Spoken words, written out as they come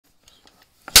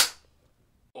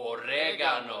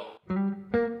오레가노.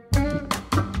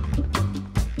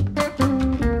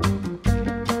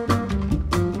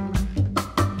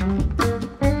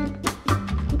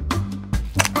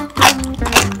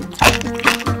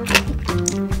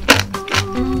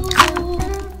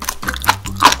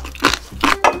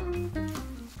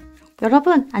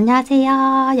 여러분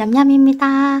안녕하세요.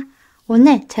 얌야미입니다.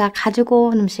 오늘 제가 가지고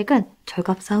온 음식은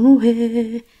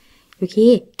철갑상어회.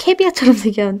 여기 캐비어처럼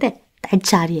생겼는데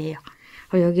날치알이에요.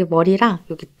 여기 머리랑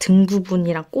여기 등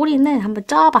부분이랑 꼬리는 한번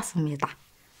쪄봤습니다.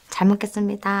 잘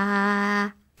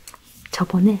먹겠습니다.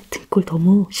 저번에 등골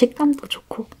너무 식감도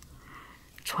좋고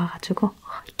좋아가지고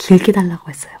길게 달라고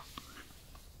했어요.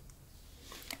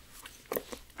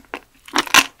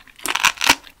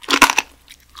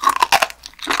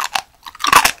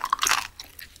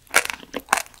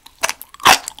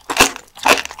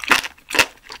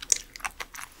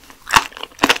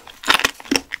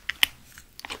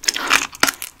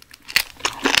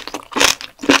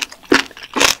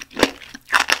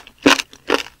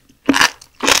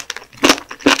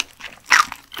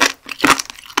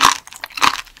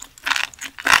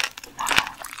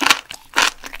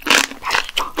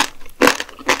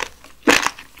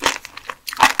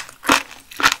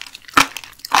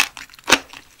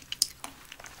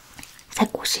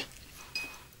 새꼬시.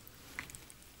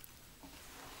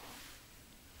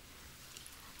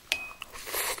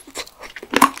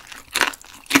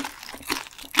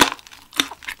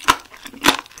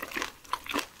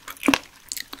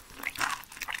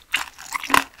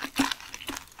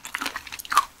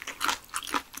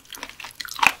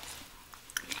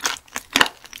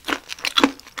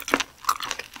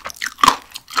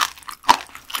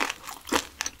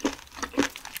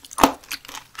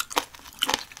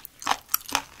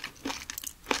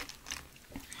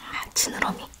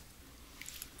 지느러미.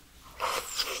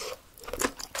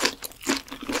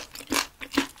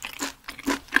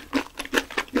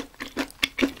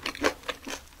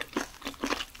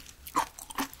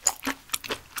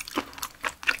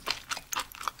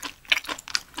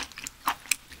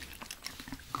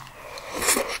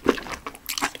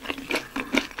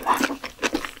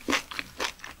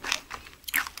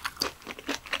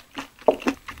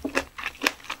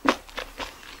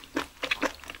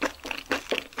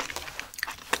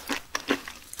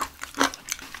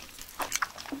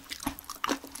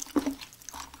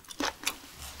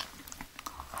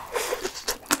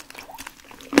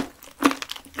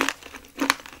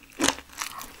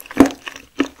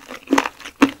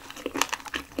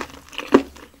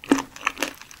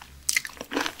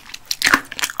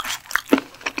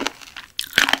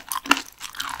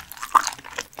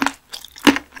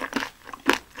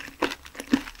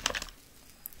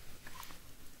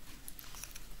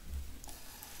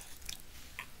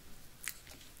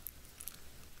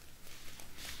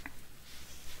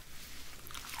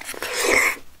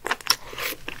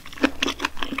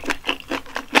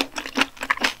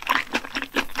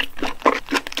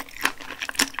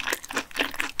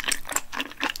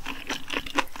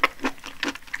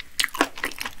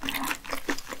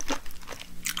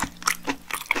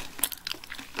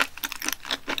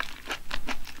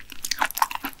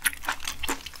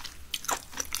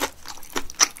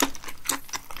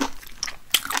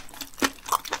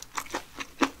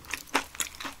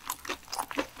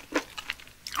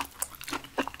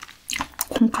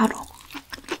 콩가루.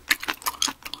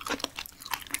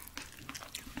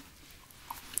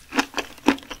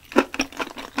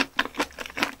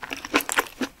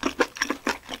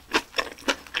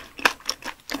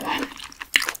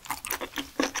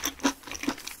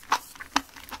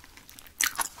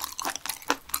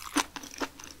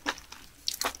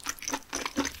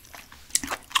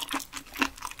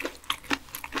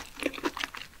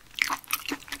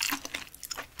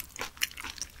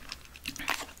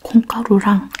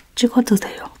 콩가루랑 찍어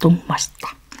드세요. 너무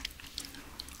맛있다.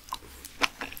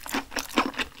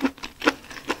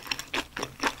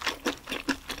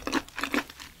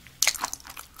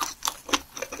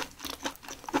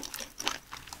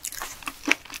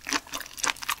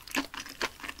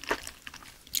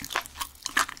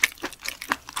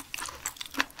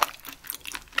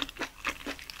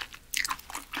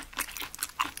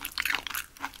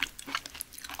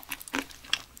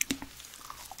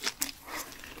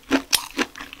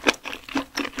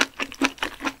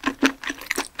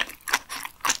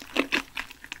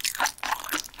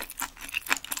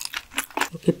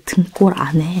 여기 등골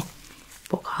안에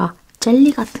뭐가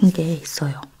젤리 같은 게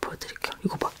있어요. 보여드릴게요.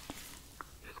 이거 봐.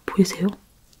 이거 보이세요?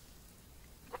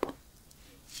 이거 봐.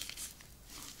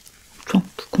 엄청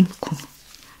두콩두콩.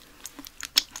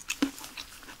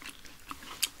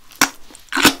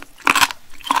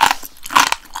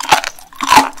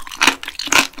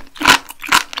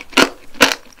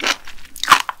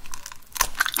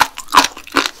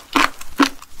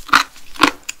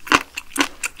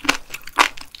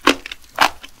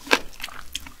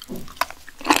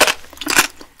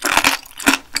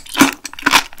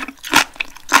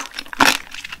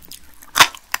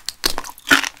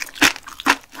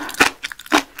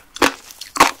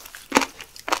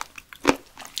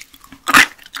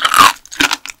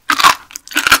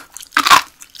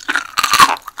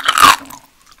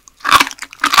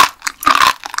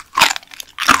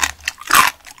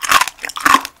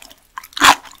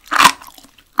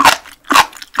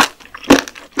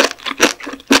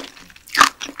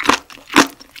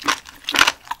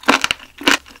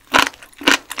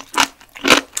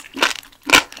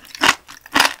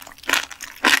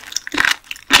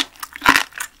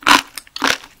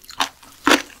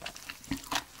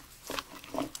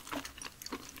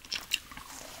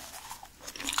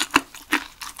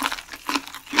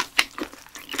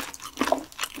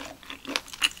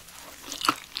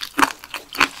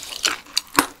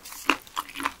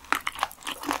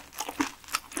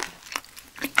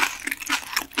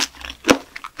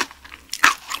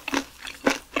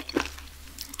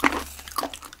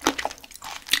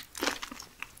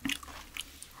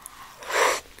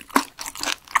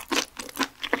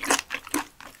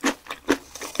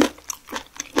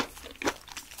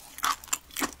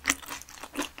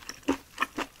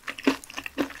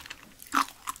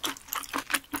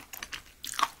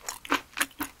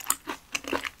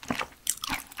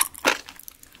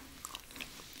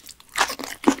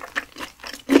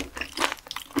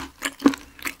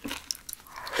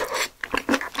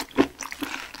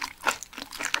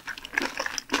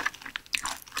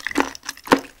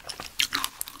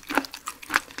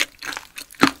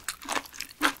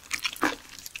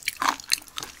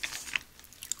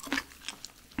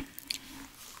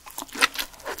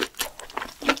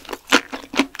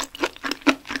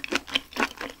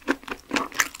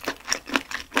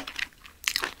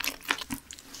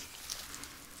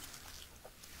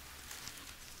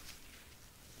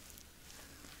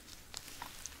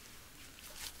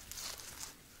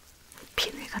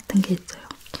 같은 게 있어요.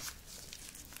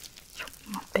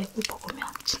 조금만 빼고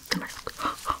먹으면 진짜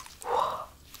맛있거든요. 우와,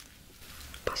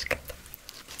 맛있겠다.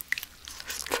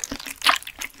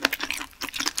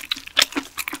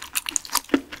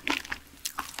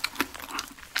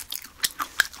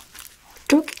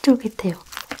 쫄깃쫄깃해요.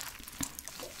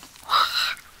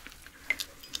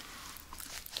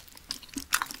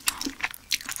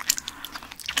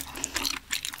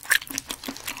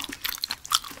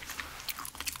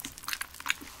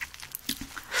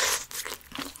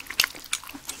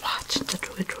 진짜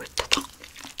쫄깃쫄깃하다.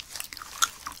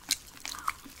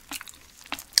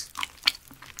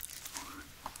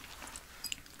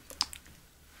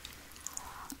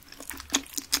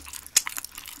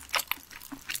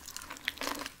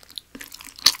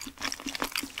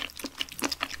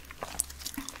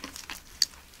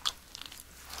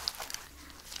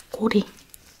 꼬리.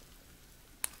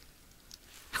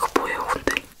 이거 뭐예요,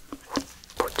 근데?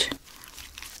 뭐지?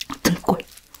 등골.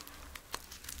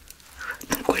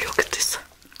 등골 여기도 있어요.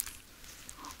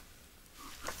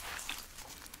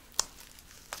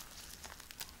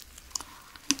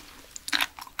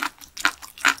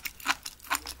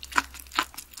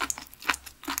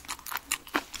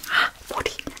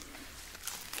 머리.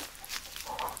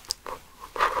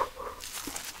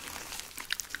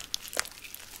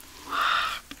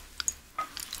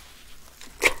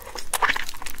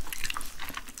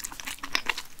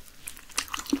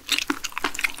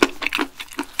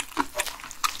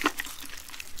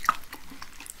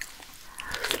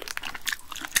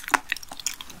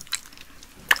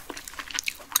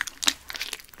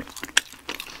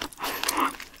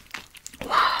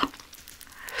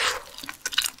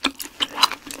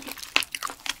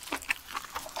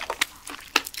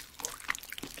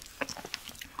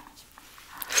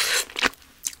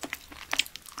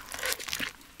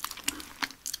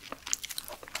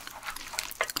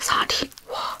 살이.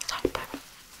 와, 살 봐요.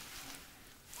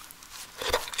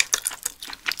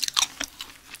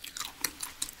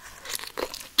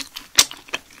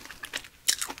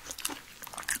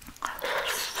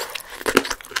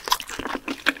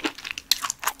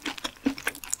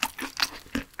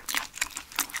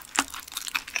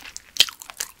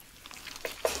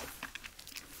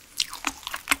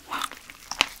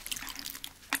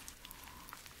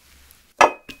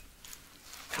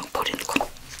 이거 버리는 거.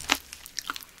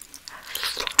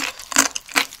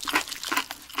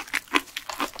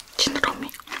 지느러미.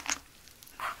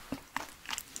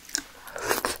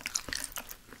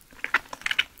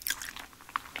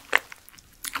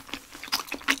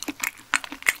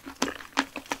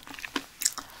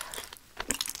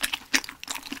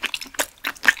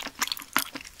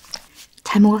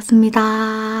 잘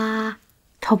먹었습니다.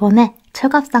 저번에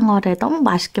철갑상어를 너무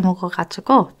맛있게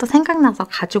먹어가지고 또 생각나서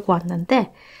가지고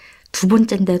왔는데 두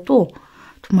번째인데도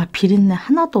정말 비린내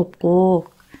하나도 없고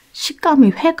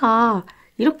식감이 회가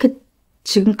이렇게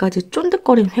지금까지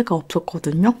쫀득거린 회가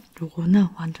없었거든요. 요거는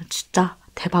완전 진짜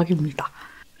대박입니다.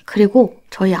 그리고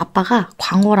저희 아빠가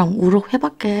광어랑 우럭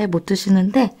회밖에 못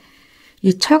드시는데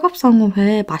이 철갑상어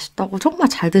회 맛있다고 정말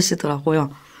잘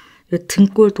드시더라고요. 이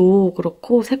등골도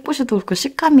그렇고 새꼬시도 그렇고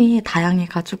식감이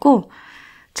다양해가지고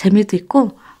재미도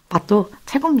있고 맛도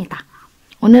최고입니다.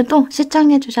 오늘도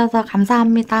시청해주셔서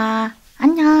감사합니다.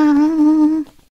 안녕.